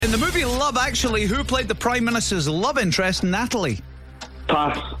Love Actually, who played the Prime Minister's love interest, Natalie?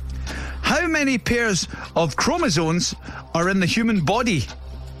 Pass. How many pairs of chromosomes are in the human body?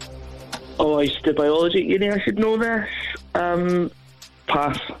 Oh, I used to biology at uni. I should know this.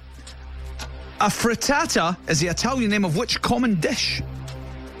 Pass. A frittata is the Italian name of which common dish?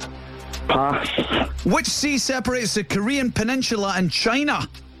 Pass. Which sea separates the Korean peninsula and China?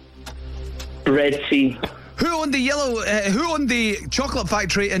 Red Sea. Who owned the chocolate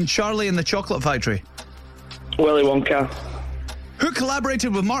factory in Charlie and the Chocolate Factory? Willy Wonka. Who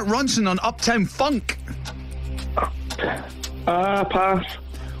collaborated with Mark Ronson on Uptown Funk? Pass.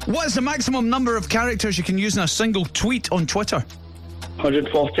 What is the maximum number of characters you can use in a single tweet on Twitter?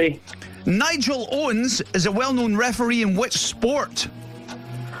 140. Nigel Owens is a well-known referee in which sport?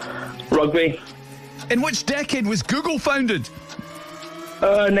 Rugby. In which decade was Google founded?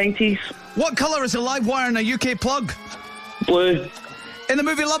 90s. What colour is a live wire in a UK plug? Blue. In the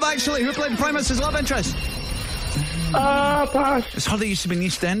movie Love Actually, who played the Prime Minister's love interest? Pass. It's hardly used to be in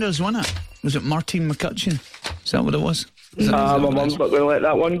EastEnders, wasn't it? Was it Martine McCutcheon? Is that what it was? My mum's not going to let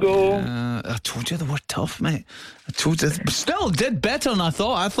that one go. I told you they were tough, mate. I told you. Still did better than I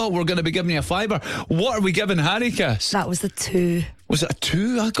thought. I thought we were going to be giving you a fiver. What are we giving Harry Kiss? That was the 2. Was it a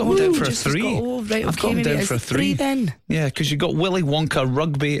 2? I got him down for a 3. I've got him down for a 3 then. Yeah, because you got Willy Wonka,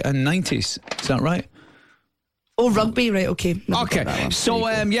 rugby, and 90s. Is that right? Oh, rugby, right? Okay. Okay. So,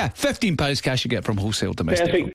 £15 cash you get from Wholesale Domestic. Perfect.